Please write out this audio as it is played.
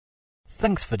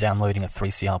Thanks for downloading a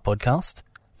 3CR podcast.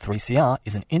 3CR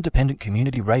is an independent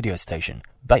community radio station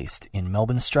based in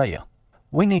Melbourne, Australia.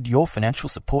 We need your financial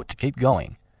support to keep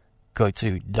going. Go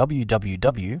to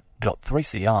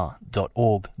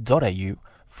www.3cr.org.au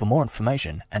for more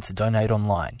information and to donate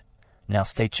online. Now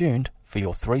stay tuned for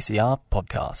your 3CR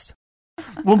podcast.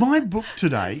 Well, my book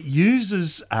today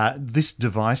uses this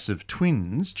device of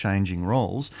twins changing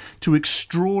roles to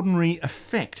extraordinary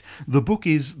effect. The book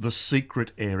is The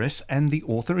Secret Heiress and the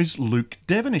author is Luke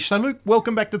Devenish. So, Luke,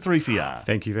 welcome back to 3CR.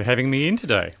 Thank you for having me in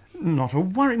today. Not a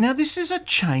worry. Now, this is a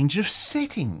change of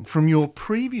setting from your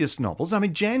previous novels. I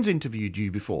mean, Jan's interviewed you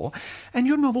before, and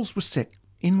your novels were set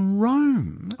in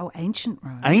Rome. Oh, ancient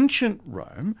Rome. Ancient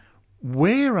Rome.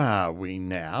 Where are we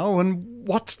now, and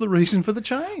what's the reason for the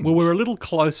change? Well, we're a little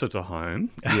closer to home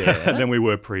than we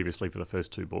were previously for the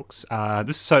first two books.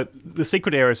 So The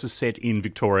Secret Heiress is set in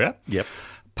Victoria. Yep.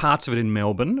 Parts of it in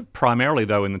Melbourne, primarily,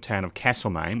 though, in the town of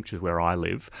Castlemaine, which is where I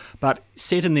live, but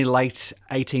set in the late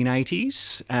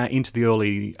 1880s into the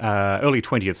early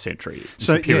 20th century,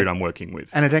 so, the period I'm working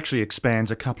with. And it actually expands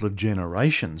a couple of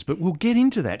generations, but we'll get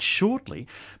into that shortly.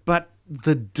 But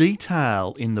the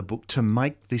detail in the book to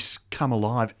make this come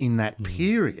alive in that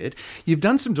period, you've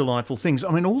done some delightful things.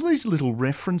 I mean, all these little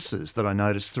references that I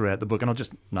noticed throughout the book, and I'll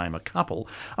just name a couple.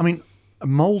 I mean,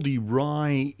 mouldy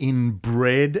rye in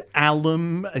bread,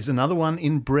 alum is another one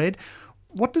in bread.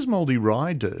 What does mouldy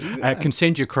rye do? Can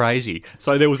send you crazy.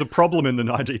 So there was a problem in the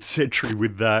 19th century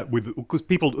with because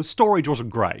storage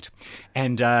wasn't great,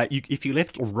 and if you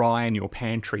left rye in your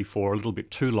pantry for a little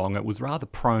bit too long, it was rather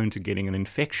prone to getting an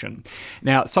infection.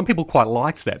 Now, some people quite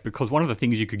liked that because one of the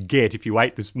things you could get if you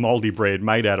ate this mouldy bread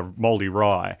made out of mouldy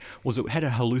rye was it had a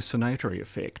hallucinatory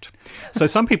effect. So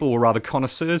some people were rather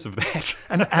connoisseurs of that.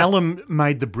 And alum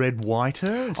made the bread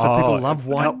whiter, so people love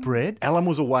white bread. Alum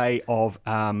was a way of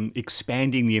expanding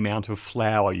the amount of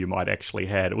flour you might actually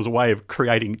had. It was a way of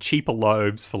creating cheaper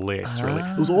loaves for less, really.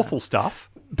 It was awful stuff.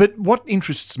 But what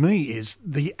interests me is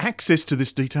the access to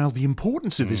this detail, the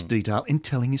importance of this detail in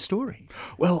telling your story.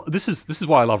 Well, this is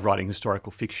why I love writing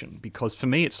historical fiction, because for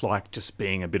me it's like just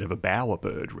being a bit of a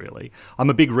bowerbird, really. I'm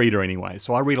a big reader anyway,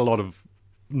 so I read a lot of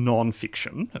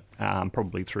non-fiction,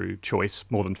 probably through choice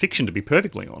more than fiction, to be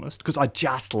perfectly honest, because I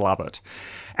just love it.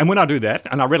 And when I do that,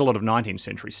 and I read a lot of 19th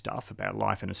century stuff about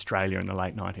life in Australia in the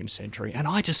late 19th century, and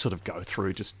I just sort of go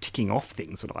through just ticking off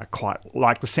things that I quite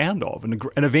like the sound of, and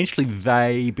eventually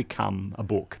they become a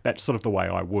book. That's sort of the way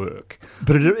I work.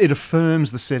 But it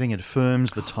affirms the setting, it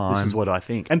affirms the time. This is what I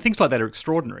think. And things like that are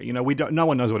extraudinary. You know, no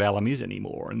one knows what alum is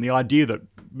anymore, and the idea that,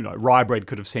 you know, rye bread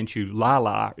could have sent you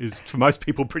la-la is, for most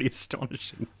people, pretty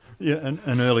astonishing. Yeah,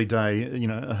 an early day, you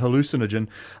know, a hallucinogen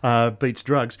beats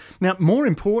drugs. Now, more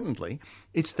importantly,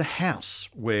 it's the house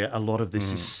where a lot of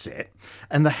this is set.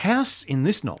 And the house in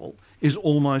this novel is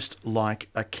almost like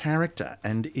a character.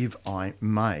 And if I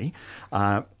may,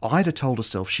 Ida told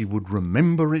herself she would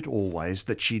remember it always,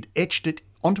 that she'd etched it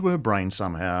onto her brain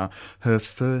somehow, her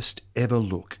first ever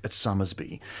look at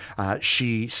Summersby.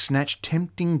 She snatched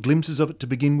tempting glimpses of it to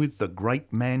begin with, the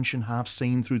great mansion half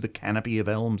seen through the canopy of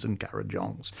elms and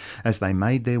currajongs, as they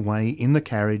made their way in the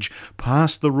carriage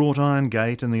past the wrought iron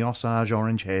gate and the Osage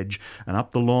orange hedge, and up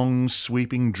the long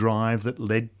sweeping drive that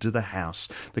led to the house.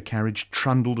 The carriage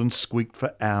trundled and squeaked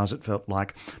for hours, it felt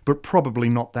like, but probably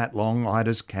not that long,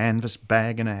 Ida's canvas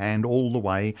bag in her hand all the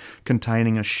way,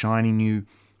 containing a shiny new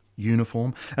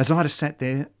uniform. As Ida sat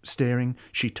there staring,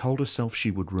 she told herself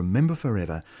she would remember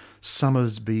forever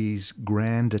Summersby's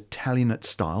grand Italianate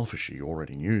style, for she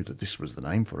already knew that this was the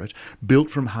name for it, built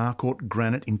from Harcourt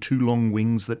granite in two long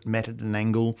wings that met at an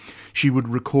angle. She would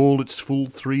recall its full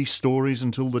 3 stories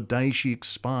until the day she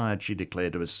expired, she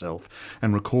declared to herself,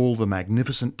 and recall the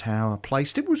magnificent tower,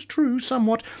 placed, it was true,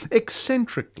 somewhat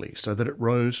eccentrically, so that it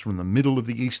rose from the middle of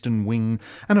the eastern wing,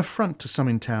 an affront to some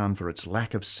in town for its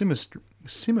lack of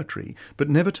symmetry, but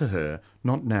never to her,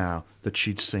 not now that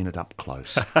she'd seen it up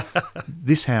close.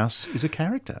 This house is a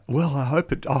character. Well, I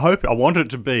want it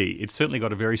to be. It's certainly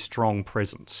got a very strong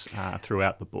presence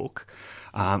throughout the book.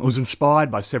 It was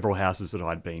inspired by several houses that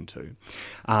I'd been to,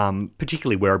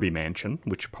 particularly Werribee Mansion,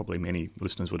 which probably many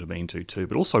listeners would have been to too,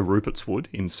 but also Rupert's Wood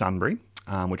in Sunbury,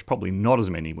 which probably not as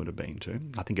many would have been to.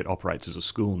 I think it operates as a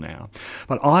school now.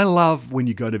 But I love when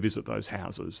you go to visit those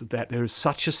houses that there is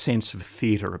such a sense of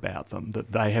theatre about them,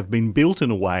 that they have been built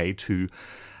in a way to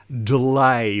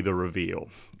delay the reveal.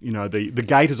 You know, the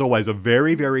gate is always a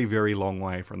very, very, very long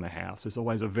way from the house. There's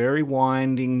always a very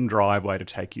winding driveway to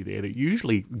take you there that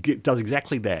usually does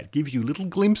exactly that, gives you little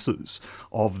glimpses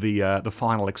of the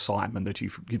final excitement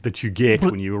that you get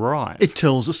when you arrive. It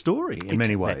tells a story in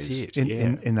many ways. That's it,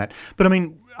 in that. But I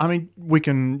mean, I mean, we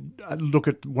can look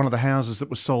at one of the houses that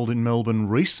was sold in Melbourne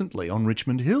recently on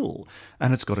Richmond Hill,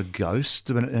 and it's got a ghost,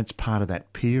 and it's part of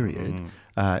that period,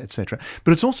 etc.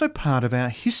 But it's also part of our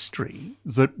history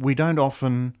that we don't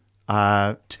often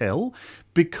tell,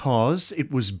 because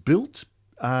it was built,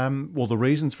 the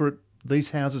reasons for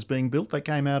these houses being built, they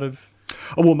came out of...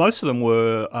 Oh, well, most of them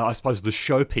were, I suppose, the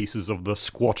showpieces of the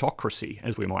squattocracy,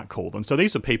 as we might call them. So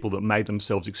these are people that made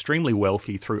themselves extremely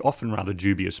wealthy through often rather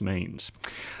dubious means.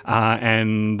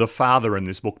 And the father in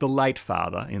this book, the late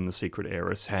father in The Secret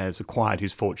Heiress, has acquired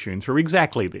his fortune through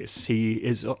exactly this. He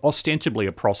is ostensibly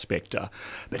a prospector,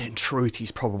 but in truth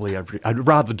he's probably a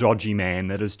rather dodgy man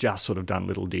that has just sort of done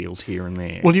little deals here and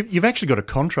there. Well, you've actually got a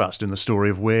contrast in the story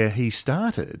of where he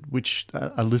started, which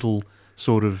a little...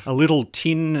 sort of... A little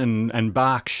tin and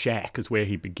bark shack is where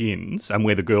he begins, and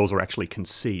where the girls are actually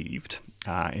conceived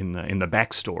in the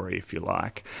backstory, if you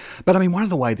like. But I mean, one of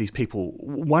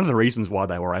the reasons why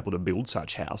they were able to build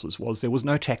such houses was there was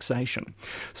no taxation.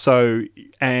 So,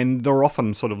 and there were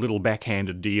often sort of little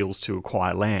backhanded deals to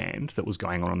acquire land that was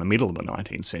going on in the middle of the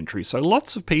 19th century. So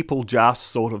lots of people just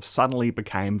sort of suddenly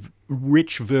became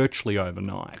rich virtually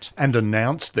overnight. And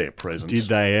announced their presence. Did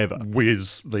they ever?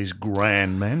 With these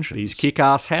grand mansions. These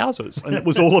kick-ass houses. And it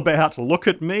was all about, look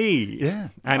at me. Yeah.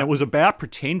 And it was about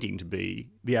pretending to be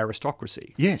the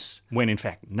aristocracy. Yes. When in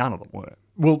fact none of them were.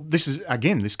 Well,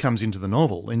 this comes into the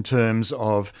novel in terms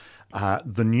of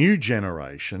the new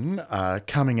generation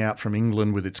coming out from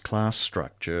England with its class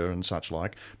structure and such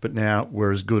like, but now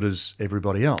we're as good as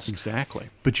everybody else. Exactly.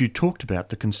 But you talked about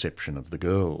the conception of the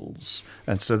girls,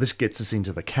 and so this gets us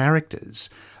into the characters,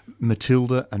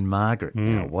 Matilda and Margaret.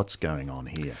 Now, what's going on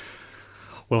here?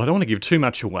 Well, I don't want to give too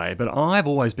much away, but I've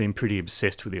always been pretty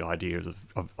obsessed with the idea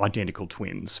of identical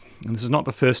twins. And this is not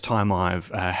the first time I've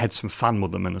had some fun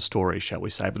with them in a story, shall we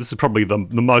say, but this is probably the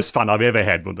most fun I've ever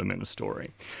had with them in a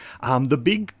story.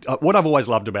 What I've always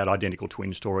loved about identical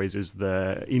twin stories is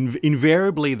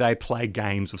invariably they play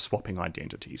games of swapping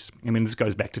identities. I mean, this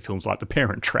goes back to films like The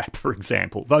Parent Trap, for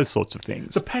example, those sorts of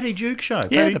things. The Paddy Duke show.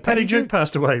 Yeah, Paddy Duke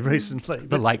passed away recently.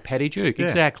 The late Paddy Duke,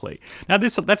 exactly. Now,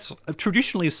 that's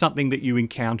traditionally something that you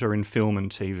encounter in film and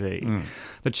TV.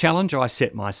 The challenge I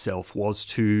set myself was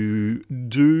to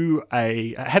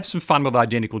have some fun with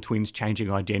identical twins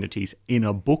changing identities in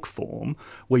a book form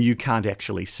where you can't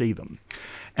actually see them.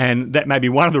 And that may be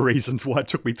one of the reasons why it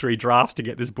took me 3 drafts to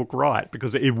get this book right,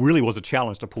 because it really was a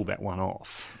challenge to pull that one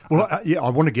off. Well, I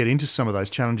want to get into some of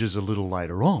those challenges a little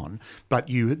later on, but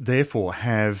you therefore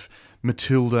have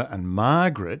Matilda and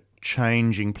Margaret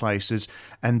changing places,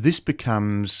 and this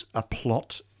becomes a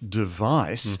plot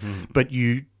device, but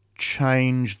you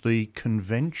change the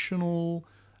conventional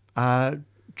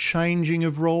changing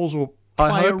of roles, or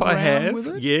I hope I have, with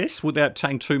it? yes, without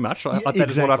saying too much. That is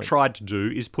exactly. what I've tried to do,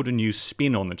 is put a new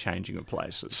spin on the changing of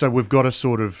places. So we've got to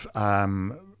sort of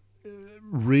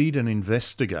read and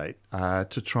investigate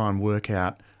to try and work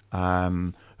out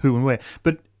who and where.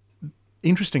 But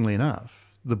interestingly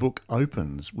enough, the book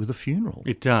opens with a funeral.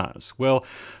 It does. Well,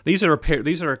 these are a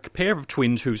pair of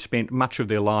twins who spent much of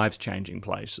their lives changing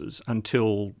places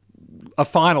until a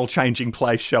final changing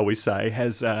place, shall we say,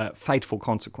 has fateful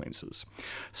consequences.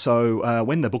 So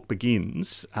when the book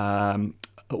begins,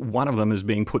 one of them is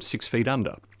being put 6 feet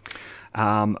under.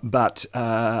 But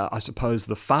I suppose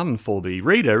the fun for the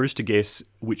reader is to guess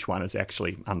which one is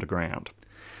actually underground.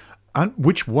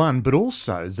 Which one, but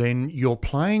also then you're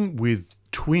playing with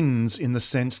twins in the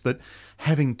sense that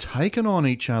having taken on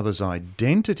each other's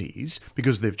identities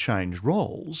because they've changed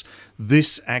roles,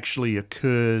 this actually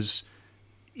occurs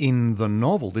in the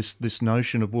novel, this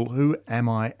notion of, well, who am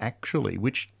I actually?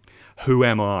 Who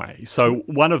am I? So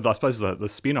one of the, I suppose the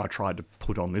spin I tried to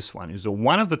put on this one is that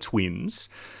one of the twins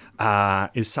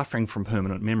is suffering from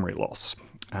permanent memory loss.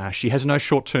 She has no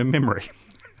short-term memory.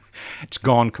 It's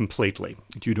gone completely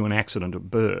due to an accident at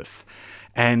birth.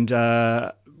 And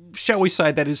shall we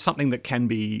say that is something that can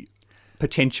be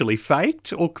potentially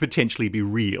faked or potentially be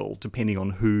real, depending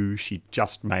on who she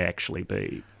just may actually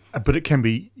be. But it can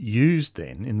be used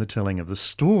then in the telling of the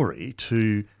story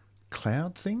to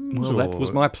cloud things? Well, that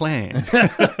was my plan.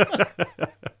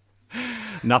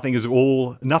 Nothing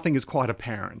is quite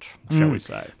apparent, shall we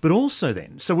say. But also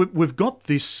then, so we've got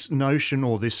this notion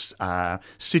or this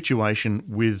situation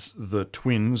with the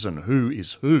twins and who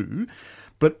is who,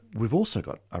 but we've also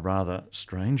got a rather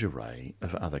strange array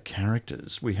of other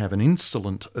characters. We have an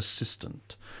insolent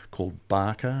assistant called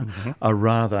Barker, a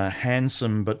rather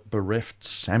handsome but bereft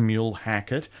Samuel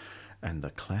Hackett, and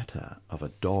the clatter of a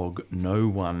dog no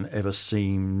one ever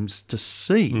seems to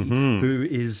see, who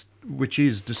is which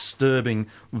is Disturbing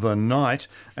the Night.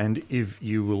 And if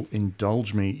you will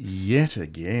indulge me yet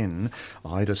again,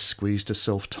 Ida squeezed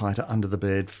herself tighter under the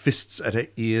bed, fists at her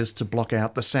ears to block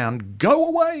out the sound. Go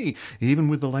away! Even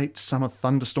with the late summer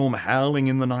thunderstorm howling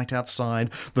in the night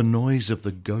outside, the noise of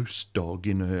the ghost dog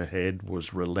in her head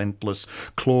was relentless,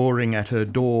 clawing at her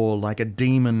door like a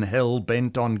demon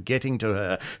hell-bent on getting to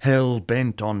her,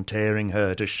 hell-bent on tearing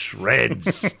her to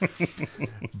shreds.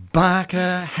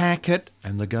 Barker, Hackett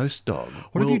and the ghost dog.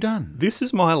 What have you done? This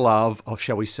is my love of,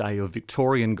 shall we say, of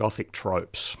Victorian Gothic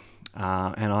tropes.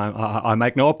 And I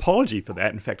make no apology for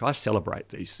that. In fact, I celebrate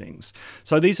these things.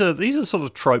 So these are sort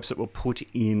of tropes that were put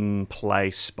in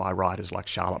place by writers like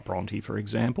Charlotte Bronte, for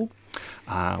example,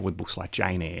 with books like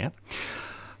Jane Eyre.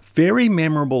 Very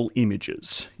memorable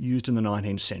images used in the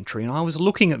 19th century, and I was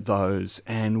looking at those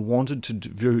and wanted to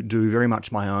do very much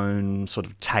my own sort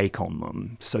of take on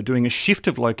them. So doing a shift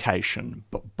of location,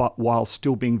 but while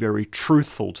still being very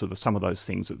truthful to some of those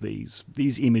things that these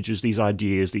images, these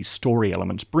ideas, these story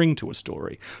elements bring to a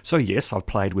story. So yes, I've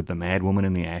played with the madwoman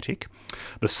in the attic,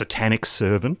 the satanic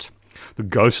servant, the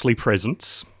ghostly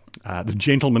presence, the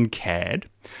gentleman cad,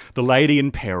 the lady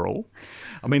in peril.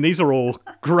 I mean, these are all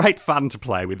great fun to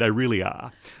play with. They really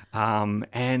are.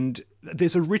 And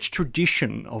there's a rich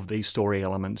tradition of these story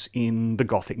elements in the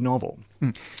Gothic novel.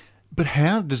 But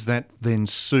how does that then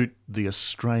suit the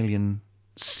Australian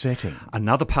setting?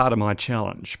 Another part of my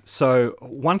challenge. So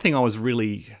one thing I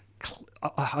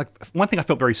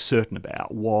felt very certain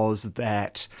about was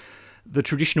that the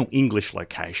traditional English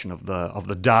location of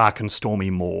the dark and stormy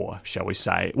moor, shall we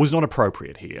say, was not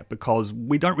appropriate here because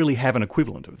we don't really have an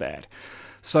equivalent of that.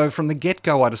 So from the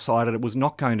get-go, I decided it was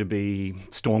not going to be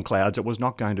storm clouds. It was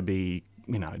not going to be,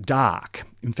 dark.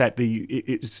 In fact,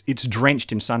 it's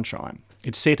drenched in sunshine.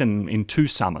 It's set in two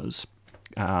summers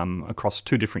across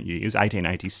 2 different years,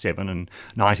 1887 and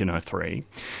 1903.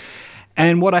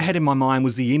 And what I had in my mind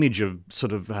was the image of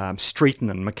sort of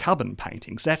Streeton and McCubbin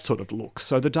paintings, that sort of look.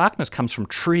 So the darkness comes from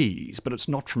trees, but it's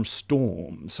not from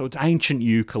storms. So it's ancient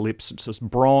eucalypts, it's just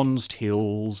bronzed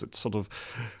hills, it's sort of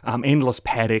endless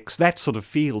paddocks, that sort of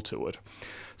feel to it.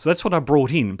 So that's what I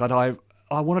brought in, but I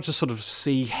wanted to sort of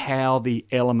see how the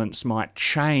elements might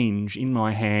change in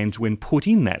my hands when put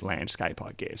in that landscape,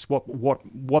 I guess.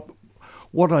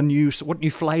 What new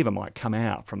flavour might come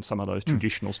out from some of those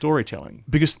traditional storytelling?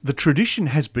 Because the tradition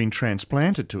has been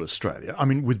transplanted to Australia. I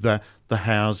mean, with the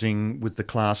housing, with the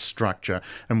class structure,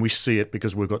 and we see it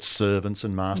because we've got servants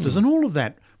and masters, and all of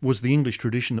that was the English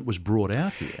tradition that was brought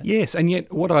out here. Yes, and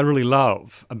yet what I really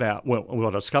love about, what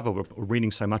I discovered reading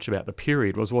so much about the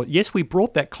period was, yes, we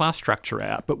brought that class structure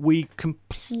out, but we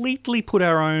completely put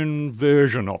our own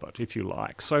version of it, if you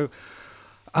like. So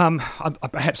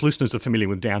perhaps listeners are familiar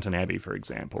with Downton Abbey, for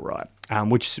example, right?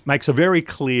 Which makes a very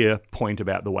clear point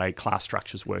about the way class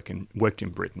structures worked in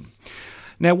Britain.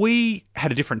 Now, we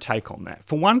had a different take on that.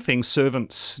 For one thing,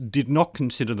 servants did not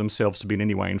consider themselves to be in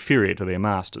any way inferior to their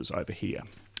masters over here.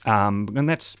 And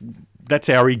that's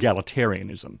our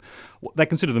egalitarianism. They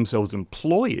consider themselves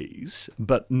employees,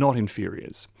 but not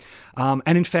inferiors.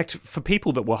 And in fact, for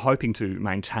people that were hoping to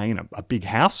maintain a big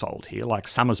household here, like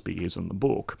Summersby is in the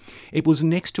book, it was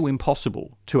next to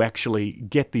impossible to actually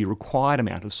get the required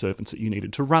amount of servants that you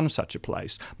needed to run such a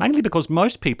place, mainly because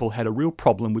most people had a real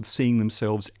problem with seeing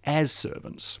themselves as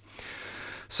servants.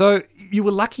 So you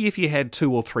were lucky if you had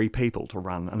 2 or 3 people to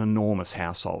run an enormous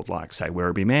household like, say,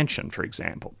 Werribee Mansion, for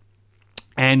example.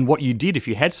 And what you did if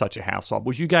you had such a household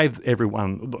was you gave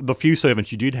everyone, the few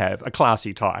servants you did have, a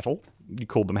classy title. You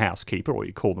called them housekeeper or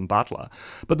you called them butler.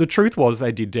 But the truth was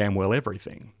they did damn well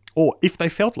everything. Or if they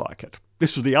felt like it.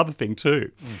 This was the other thing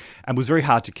too. And it was very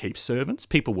hard to keep servants.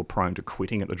 People were prone to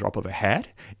quitting at the drop of a hat.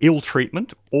 Ill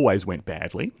treatment always went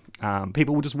badly.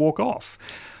 People would just walk off.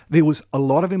 There was a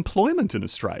lot of employment in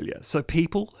Australia, so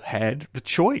people had the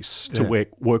choice to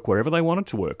work wherever they wanted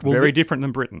to work. Well, very different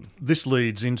than Britain. This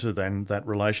leads into then that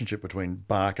relationship between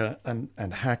Barker and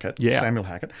Hackett, Samuel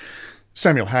Hackett.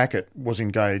 Samuel Hackett was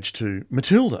engaged to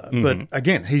Matilda, but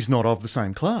again, he's not of the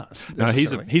same class. No,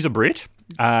 he's a Brit.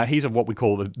 He's of what we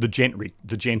call the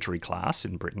gentry class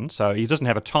in Britain. So he doesn't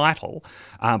have a title,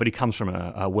 but he comes from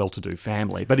a well-to-do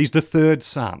family. But he's the 3rd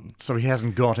son. So he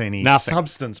hasn't got any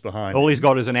substance behind All him. he's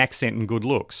got is an accent and good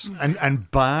looks.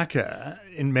 And Barker,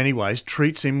 in many ways,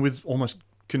 treats him with almost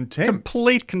contempt.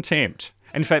 Complete contempt.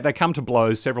 In fact, they come to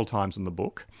blows several times in the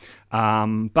book,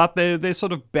 but they're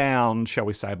sort of bound, shall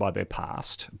we say, by their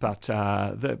past. But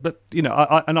I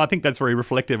think that's very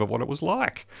reflective of what it was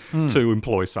like to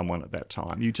employ someone at that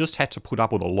time. You just had to put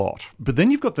up with a lot. But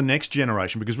then you've got the next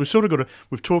generation, because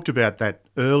we've talked about that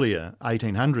earlier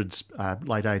 1800s,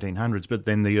 late 1800s, but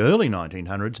then the early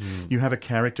 1900s, you have a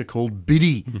character called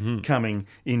Biddy coming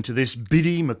into this.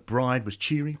 Biddy McBride was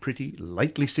cheery, pretty,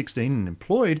 lately 16, and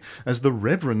employed as the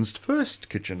Reverend's first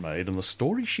kitchen maid, and the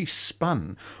story she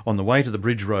spun on the way to the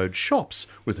Bridge Road shops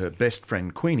with her best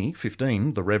friend Queenie,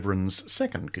 15, the Reverend's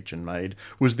second kitchen maid,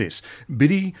 was this.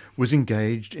 Biddy was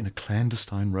engaged in a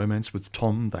clandestine romance with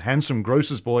Tom, the handsome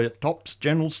grocer's boy at Top's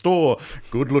General Store.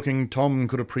 Good-looking Tom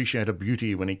could appreciate a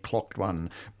beauty when he clocked one.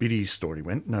 Biddy's story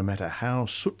went, no matter how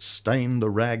soot-stained the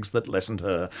rags that lessened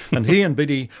her, and he and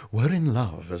Biddy were in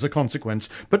love as a consequence,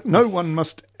 but no one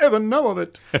must ever know of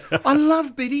it. I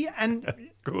love Biddy, and...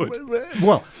 Good.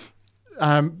 Well,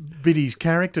 Biddy's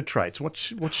character traits. What's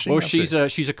she? Well, up to?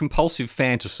 she's a compulsive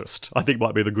fantasist, I think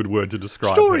might be the good word to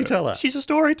describe Storyteller. her. She's a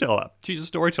storyteller.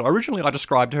 Originally, I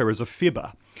described her as a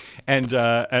fibber, and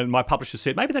my publisher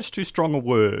said, maybe that's too strong a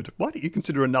word. Why don't you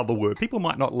consider another word? People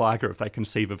might not like her if they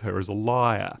conceive of her as a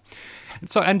liar.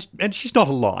 And she's not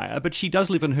a liar, but she does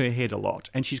live in her head a lot,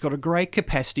 and she's got a great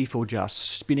capacity for just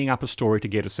spinning up a story to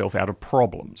get herself out of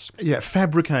problems. Yeah,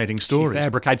 fabricating stories. She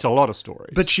fabricates a lot of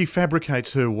stories. But she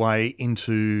fabricates her way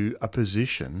into a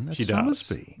position at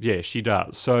Somersby. Yeah, she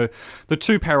does. So the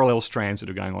two parallel strands that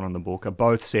are going on in the book are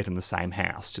both set in the same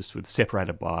house, just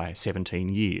separated by 17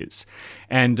 years.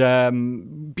 And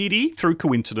Biddy, through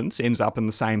coincidence, ends up in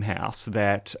the same house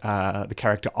that the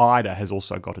character Ida has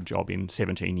also got a job in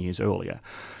 17 years earlier.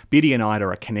 Biddy and Ida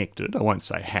are connected. I won't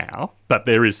say how, but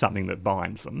there is something that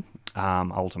binds them.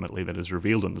 Ultimately, that is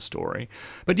revealed in the story.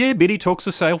 But yeah, Biddy talks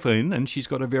herself in, and she's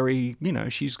got a very,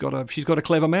 she's got a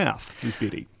clever mouth. Is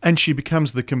Biddy, and she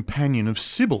becomes the companion of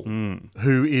Sybil,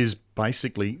 who is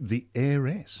basically the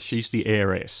heiress. She's the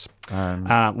heiress.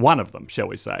 One of them, shall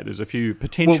we say? There's a few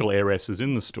potential heiresses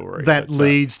in the story. That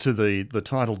leads to the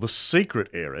title, The Secret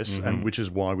Heiress, and which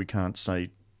is why we can't say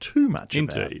too much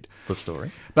about the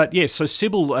story. But yes, so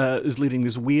Sybil is leading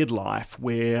this weird life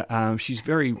where she's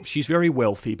very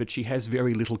wealthy, but she has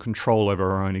very little control over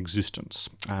her own existence.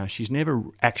 She's never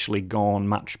actually gone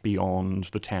much beyond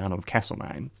the town of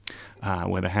Castlemaine,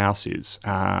 where the house is,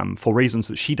 for reasons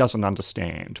that she doesn't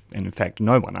understand. And in fact,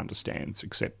 no one understands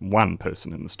except one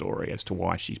person in the story as to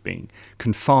why she's being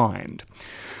confined.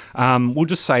 We'll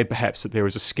just say perhaps that there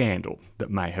is a scandal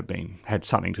that may have had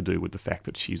something to do with the fact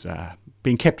that she's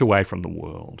being kept away from the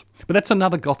world. But that's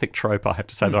another Gothic trope, I have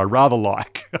to say, that I rather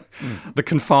like. The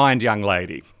confined young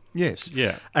lady. Yes.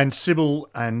 Yeah. And Sybil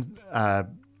and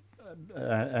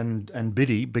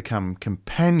Biddy become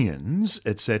companions,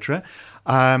 etc.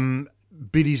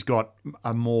 Biddy's got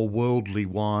a more worldly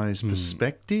wise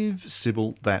perspective,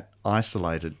 Sybil that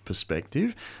isolated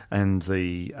perspective, and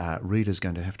the reader's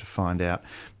going to have to find out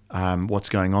what's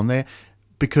going on there,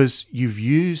 because you've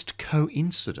used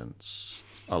coincidence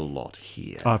a lot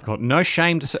here. I've got no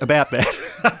shame about that.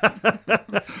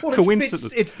 Well,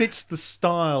 Coincidence. It fits the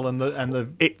style and the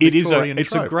It Victorian is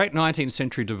trope. a great 19th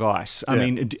century device. I Yeah.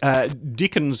 mean,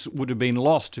 Dickens would have been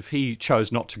lost if he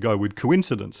chose not to go with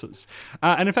coincidences.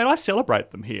 And in fact, I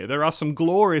celebrate them here. There are some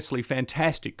gloriously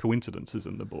fantastic coincidences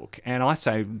in the book. And I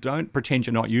say, don't pretend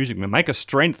you're not using them. Make a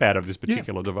strength out of this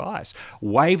particular device.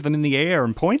 Wave them in the air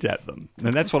and point at them.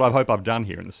 And that's what I hope I've done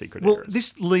here in The Secret Well, Heiress.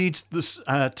 this leads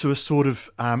to a sort of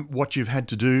what you've had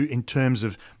to do in terms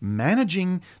of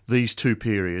managing these two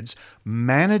periods,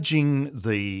 managing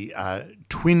the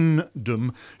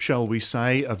twindom, shall we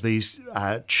say, of these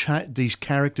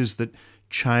characters that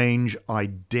change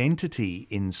identity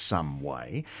in some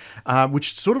way,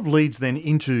 which sort of leads then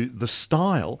into the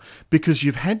style, because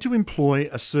you've had to employ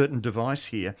a certain device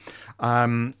here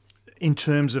in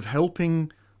terms of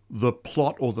helping the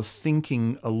plot or the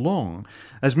thinking along.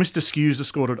 As Mr. Skews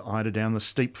escorted Ida down the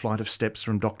steep flight of steps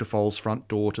from Dr. Foal's front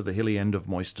door to the hilly end of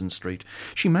Moyston Street,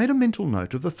 she made a mental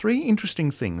note of the three interesting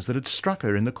things that had struck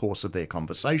her in the course of their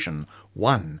conversation.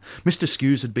 1. Mr.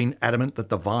 Skews had been adamant that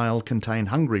the vial contained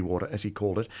hungry water, as he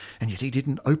called it, and yet he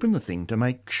didn't open the thing to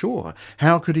make sure.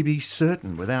 How could he be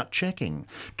certain without checking?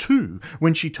 2.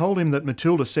 When she told him that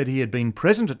Matilda said he had been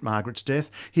present at Margaret's death,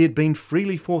 he had been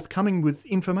freely forthcoming with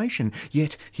information,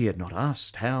 yet he had not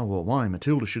asked how or why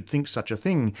Matilda should think such a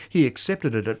thing. He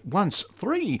accepted it at once.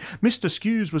 3. Mr.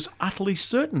 Skews was utterly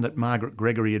certain that Margaret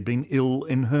Gregory had been ill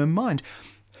in her mind.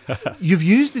 You've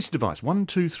used this device, 1,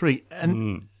 2, 3,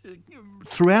 and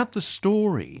throughout the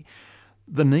story,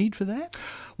 the need for that?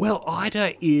 Well,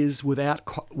 Ida is, without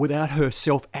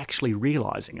herself actually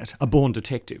realising it, a born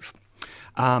detective.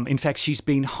 In fact, she's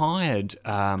been hired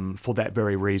for that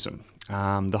very reason.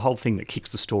 The whole thing that kicks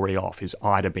the story off is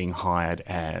Ida being hired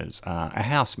as a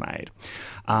housemaid.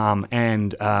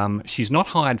 And she's not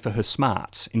hired for her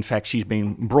smarts. In fact, she's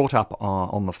been brought up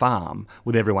on the farm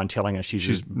with everyone telling her she's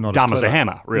as not dumb as as a clever.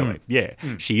 hammer, really. Yeah,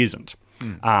 she isn't.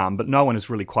 But no one has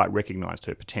really quite recognised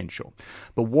her potential.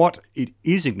 But what it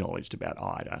is acknowledged about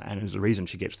Ida, and is the reason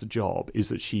she gets the job, is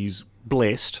that she's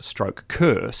blessed, stroke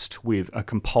cursed, with a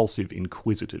compulsive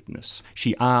inquisitiveness.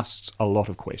 She asks a lot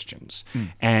of questions,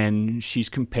 and she's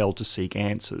compelled to seek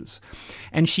answers.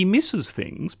 And she misses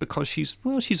things because she's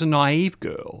a naive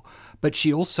girl, but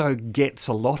she also gets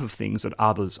a lot of things that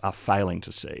others are failing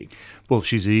to see. Well,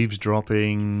 she's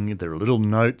eavesdropping. There are little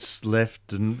notes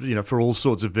left, and for all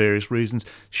sorts of various reasons.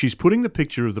 She's putting the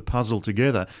picture of the puzzle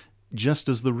together, just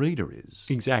as the reader is.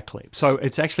 Exactly. So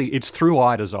it's through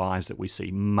Ida's eyes that we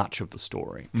see much of the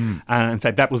story. And in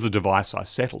fact, that was the device I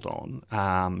settled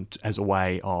on as a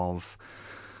way of,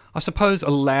 I suppose,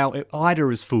 Ida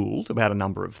is fooled about a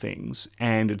number of things,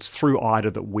 and it's through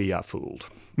Ida that we are fooled.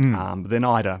 But then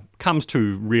Ida comes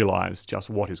to realise just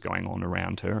what is going on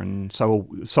around her, and so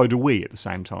do we at the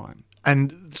same time.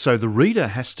 And so the reader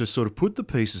has to sort of put the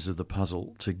pieces of the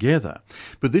puzzle together.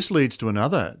 But this leads to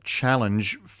another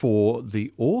challenge for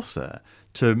the author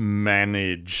to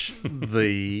manage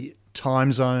the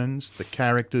time zones, the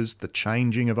characters, the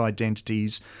changing of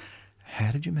identities.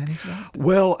 How did you manage that?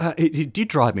 Well, it did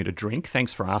drive me to drink.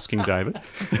 Thanks for asking, David.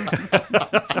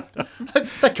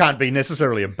 That can't be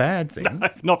necessarily a bad thing. No,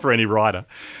 not for any writer.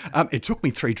 It took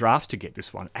me 3 drafts to get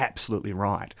this one absolutely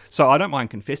right. So I don't mind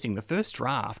confessing, the first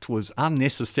draft was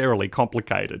unnecessarily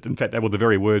complicated. In fact, they were the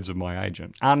very words of my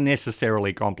agent.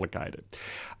 Unnecessarily complicated.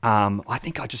 I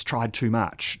think I just tried too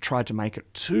much, tried to make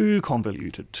it too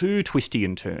convoluted, too twisty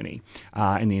and turny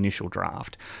in the initial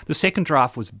draft. The second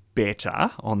draft was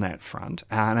better on that front,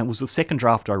 and it was the second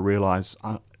draft I realised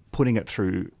putting it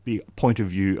through the point of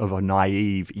view of a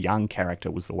naive young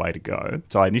character was the way to go.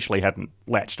 So I initially hadn't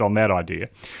latched on that idea.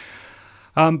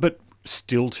 But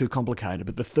still too complicated.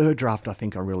 But the third draft, I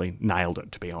think I really nailed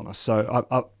it, to be honest.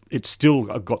 So it's still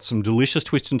got some delicious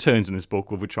twists and turns in this book,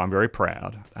 of which I'm very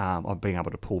proud of being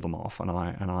able to pull them off. And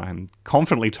I am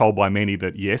confidently told by many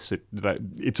that yes,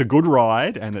 it's a good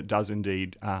ride, and it does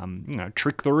indeed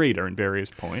trick the reader in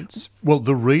various points. Well,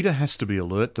 the reader has to be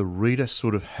alert. The reader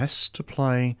sort of has to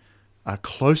play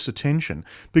close attention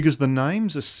because the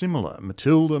names are similar.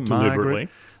 Matilda, Margaret.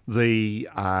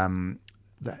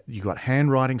 You got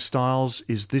handwriting styles.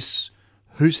 Is this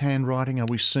whose handwriting are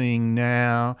we seeing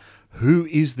now? Who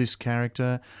is this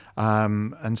character?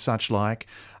 And such like.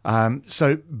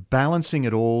 So balancing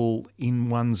it all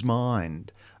in one's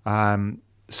mind.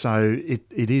 So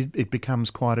it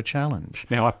becomes quite a challenge.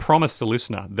 Now, I promise the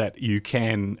listener that you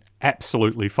can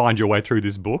absolutely find your way through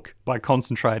this book by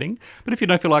concentrating. But if you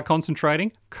don't feel like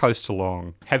concentrating, coast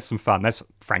along. Have some fun. That's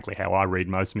frankly how I read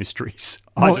most mysteries.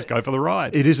 I just go for the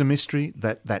ride. It is a mystery,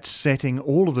 that setting,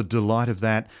 all of the delight of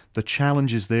that. The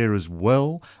challenge is there as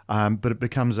well, but it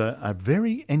becomes a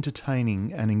very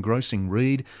entertaining and engrossing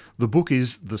read. The book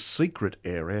is The Secret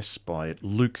Heiress by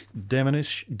Luke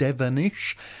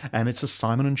Devenish, and it's a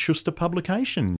Simon & Schuster publication.